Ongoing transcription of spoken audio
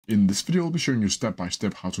In this video, I'll be showing you step by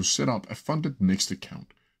step how to set up a Fundednext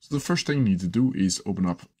account. So the first thing you need to do is open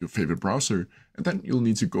up your favorite browser, and then you'll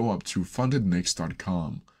need to go up to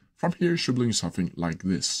fundednext.com. From here, it should bring something like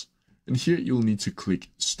this. And here you'll need to click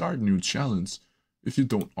Start New Challenge if you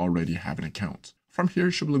don't already have an account. From here,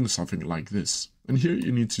 it should bring something like this. And here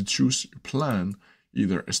you need to choose your plan,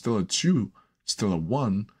 either a Stella 2, Stella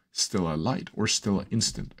 1, Stella Light, or Stella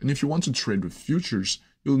Instant. And if you want to trade with futures,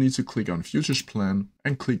 you'll need to click on Futures Plan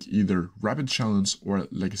and click either Rapid Challenge or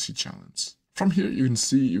Legacy Challenge. From here, you can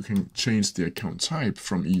see you can change the account type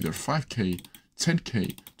from either 5K,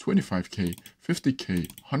 10K, 25K,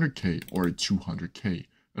 50K, 100K, or 200K.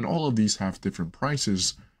 And all of these have different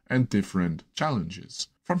prices and different challenges.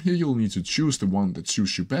 From here, you'll need to choose the one that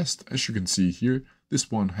suits you best. As you can see here,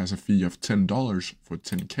 this one has a fee of $10 for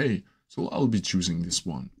 10K, so I'll be choosing this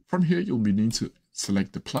one. From here, you'll need to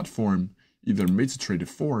select the platform, either MetaTrader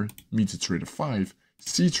 4, MetaTrader 5,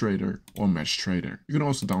 C-Trader, or Match Trader. You can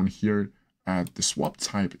also down here add the swap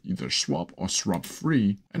type, either swap or swap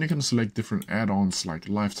free, and you can select different add-ons like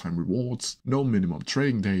lifetime rewards, no minimum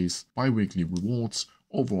trading days, bi-weekly rewards,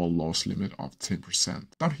 overall loss limit of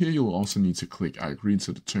 10%. Down here, you'll also need to click I agree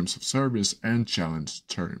to the terms of service and challenge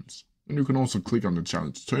terms. And you can also click on the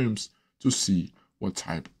challenge terms to see what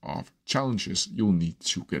type of challenges you'll need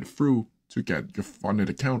to get through to get your funded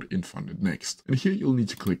account in Fundednext. And here you'll need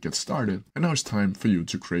to click Get Started, and now it's time for you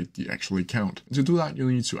to create the actual account. And to do that, you'll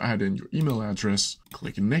need to add in your email address,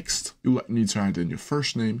 click Next. You'll need to add in your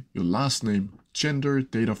first name, your last name, gender,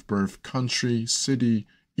 date of birth, country, city,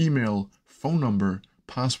 email, phone number,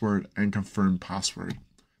 password, and confirm password.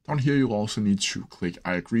 Down here, you'll also need to click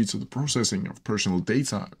I agree to the processing of personal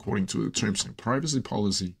data according to the terms and privacy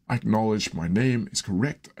policy. I acknowledge my name is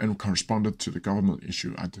correct and corresponded to the government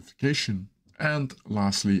issue identification. And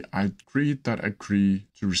lastly, I agree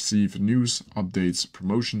to receive news, updates,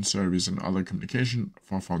 promotion service, and other communication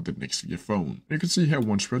for Fundednext via phone. And you can see here,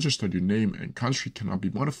 once registered, your name and country cannot be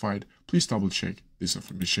modified. Please double check this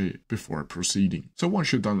information before proceeding. So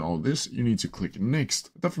once you've done all this, you need to click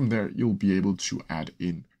Next. Then from there, you'll be able to add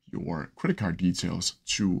in your credit card details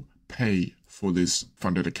to pay for this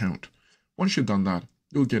funded account. Once you've done that,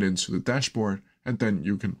 you'll get into the dashboard, and then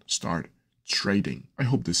you can start trading. I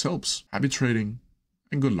hope this helps. Happy trading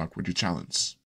and good luck with your challenge.